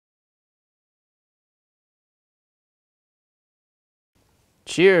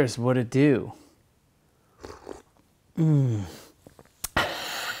Cheers, what it do?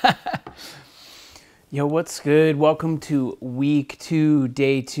 Yo, what's good? Welcome to week 2,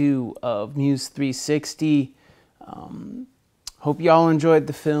 day 2 of MUS 360. Hope y'all enjoyed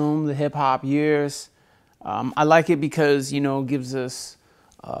the film, The Hip Hop Years. I like it because, it gives us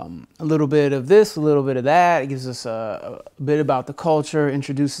a little bit of this, a little bit of that. It gives us a bit about the culture,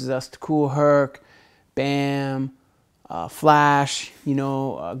 introduces us to Kool Herc, Bam, Flash,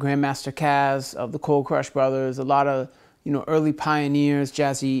 Grandmaster Caz of the Cold Crush Brothers, a lot of, early pioneers,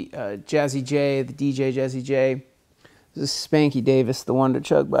 Jazzy J, the DJ Jazzy J. This is Spanky Davis, the Wonder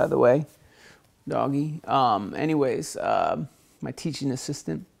Chug, by the way, doggy. My teaching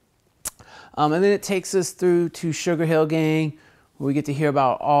assistant. And then it takes us through to Sugar Hill Gang, where we get to hear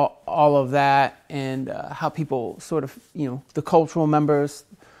about all of that and how people sort of, the cultural members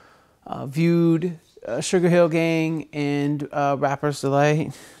viewed Sugar Hill Gang and Rapper's Delight.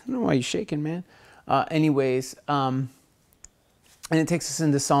 I don't know why you're shaking, man. And it takes us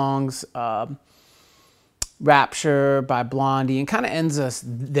into songs, Rapture by Blondie, and kind of ends us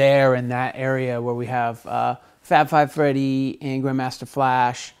there in that area where we have Fab Five Freddy and Grandmaster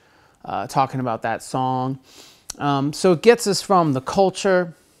Flash talking about that song. So it gets us from the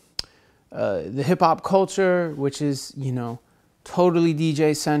culture, the hip-hop culture, which is, totally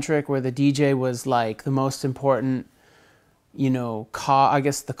DJ-centric, where the DJ was like the most important, the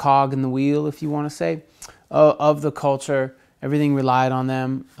cog in the wheel, if you want to say, of the culture. Everything relied on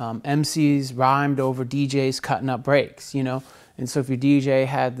them. MCs rhymed over DJs cutting up breaks, And so if your DJ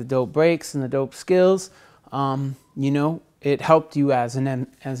had the dope breaks and the dope skills, it helped you as an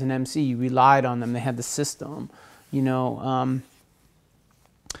MC. You relied on them. They had the system,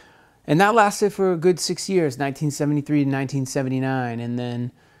 And that lasted for a good 6 years, 1973 to 1979. And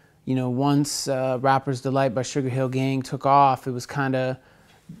then, once Rapper's Delight by Sugar Hill Gang took off, it was kind of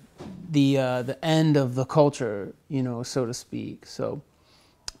the end of the culture, so to speak. So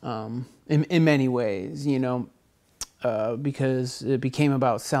in many ways, because it became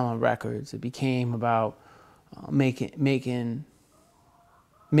about selling records. It became about making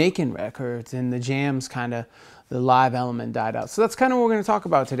records, and the jams the live element died out. So that's kind of what we're going to talk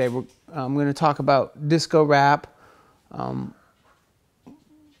about today. I'm going to talk about disco rap,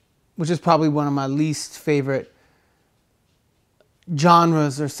 which is probably one of my least favorite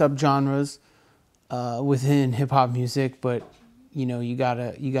genres or subgenres within hip hop music, but you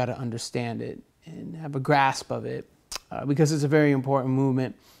gotta understand it and have a grasp of it because it's a very important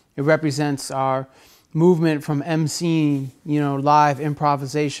movement. It represents our movement from MCing, live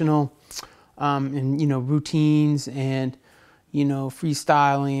improvisational, and routines and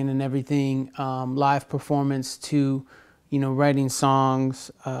freestyling and everything, live performance to writing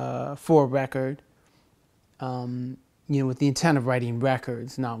songs for a record. With the intent of writing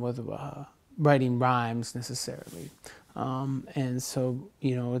records, not with writing rhymes necessarily. And so,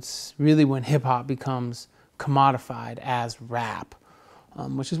 it's really when hip hop becomes commodified as rap,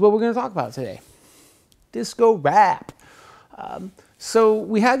 which is what we're going to talk about today. Disco rap. So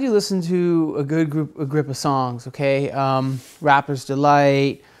we had you listen to a grip of songs, okay? Rapper's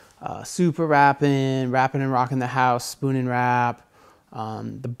Delight, Super Rappin', Rappin' and Rockin' the House, Spoonin' Rap,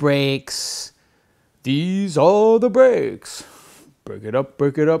 The Breaks. These are the breaks. Break it up,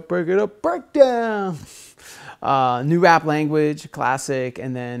 break it up, break it up, break down. New Rap Language, classic,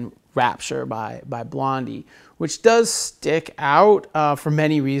 and then Rapture by Blondie, which does stick out for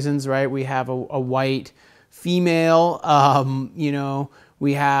many reasons, right? We have a white female,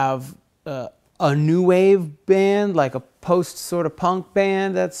 we have a new wave band, like a post sort of punk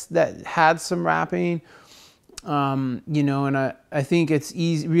band that had some rapping. And I think it's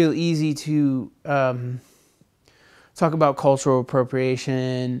real easy to talk about cultural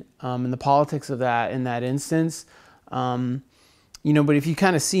appropriation and the politics of that in that instance. But if you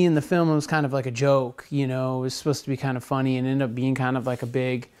kind of see in the film, it was kind of like a joke, it was supposed to be kind of funny and ended up being kind of like a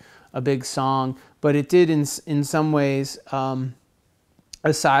big song. But it did in some ways,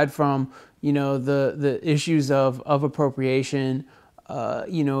 aside from, the issues of appropriation,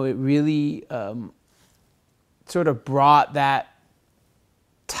 it really sort of brought that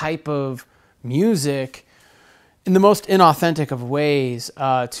type of music in the most inauthentic of ways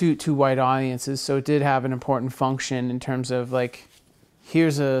to white audiences. So it did have an important function in terms of like,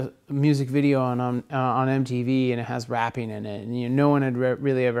 here's a music video on MTV and it has rapping in it, and no one had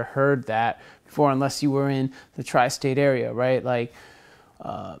really ever heard that before unless you were in the tri-state area, right? Like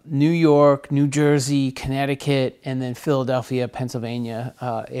New York, New Jersey, Connecticut, and then Philadelphia, Pennsylvania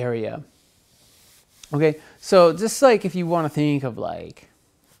area. Okay, so just like if you want to think of like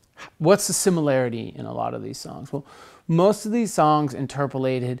what's the similarity in a lot of these songs? Well, most of these songs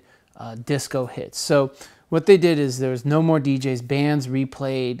interpolated disco hits. So what they did is there was no more DJs. Bands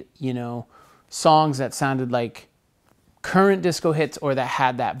replayed, you know, songs that sounded like current disco hits or that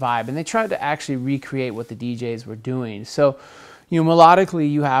had that vibe. And they tried to actually recreate what the DJs were doing. So, you know, melodically,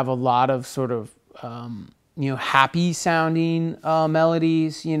 you have a lot of sort of, you know, happy sounding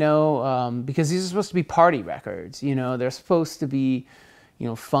melodies, you know, because these are supposed to be party records, you know, they're supposed to be, you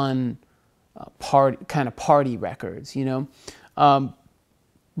know, fun, party records, you know.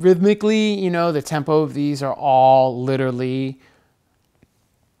 Rhythmically, you know, the tempo of these are all literally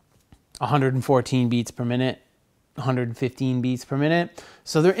 114 beats per minute, 115 beats per minute.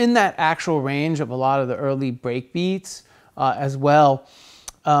 So they're in that actual range of a lot of the early break beats as well.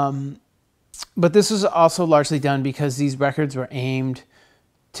 But this was also largely done because these records were aimed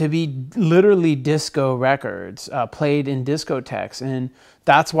to be literally disco records, played in discotheques. And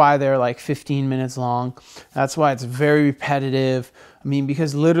that's why they're like 15 minutes long. That's why it's very repetitive. I mean,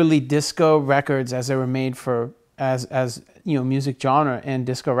 because literally disco records, as they were made for, as you know, music genre and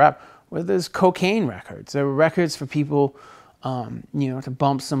disco rap, were those cocaine records. They were records for people, you know, to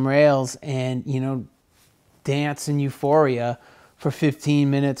bump some rails and, you know, dance in euphoria for 15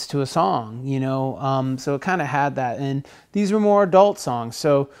 minutes to a song, you know. So it kind of had that. And these were more adult songs.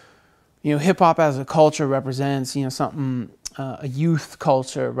 So, you know, hip hop as a culture represents, you know, something, a youth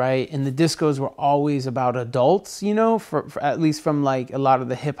culture, right? And the discos were always about adults, you know, for at least from like a lot of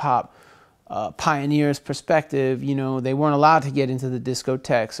the hip hop pioneers' perspective, you know, they weren't allowed to get into the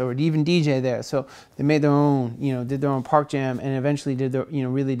discotheques or even DJ there. So they made their own, you know, did their own park jam and eventually did their, you know,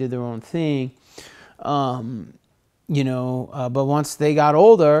 really did their own thing. You know, but once they got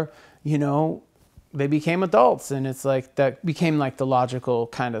older, you know, they became adults, and it's like that became like the logical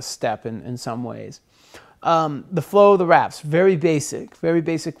kind of step in some ways. The flow of the raps, very basic,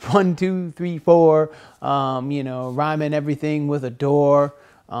 1, 2, 3, 4, you know, rhyming everything with a door,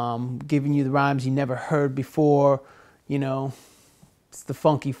 giving you the rhymes you never heard before, you know, it's the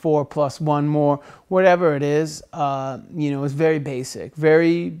funky 4 plus 1 more, whatever it is, you know, it's very basic,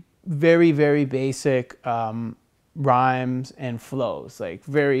 very basic, rhymes and flows, like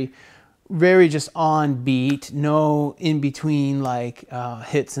very just on beat, no in between like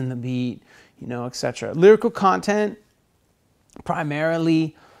hits in the beat, you know, etc. Lyrical content,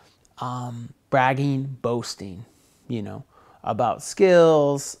 primarily bragging, boasting, you know, about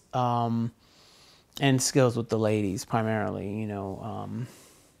skills and skills with the ladies primarily, you know.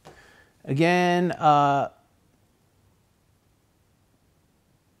 Again,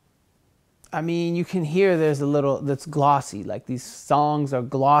 I mean, you can hear there's a little that's glossy, like these songs are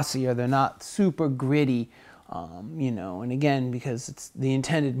glossier, they're not super gritty, you know, and again, because it's the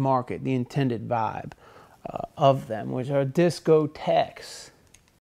intended market, the intended vibe of them, which are discotheques.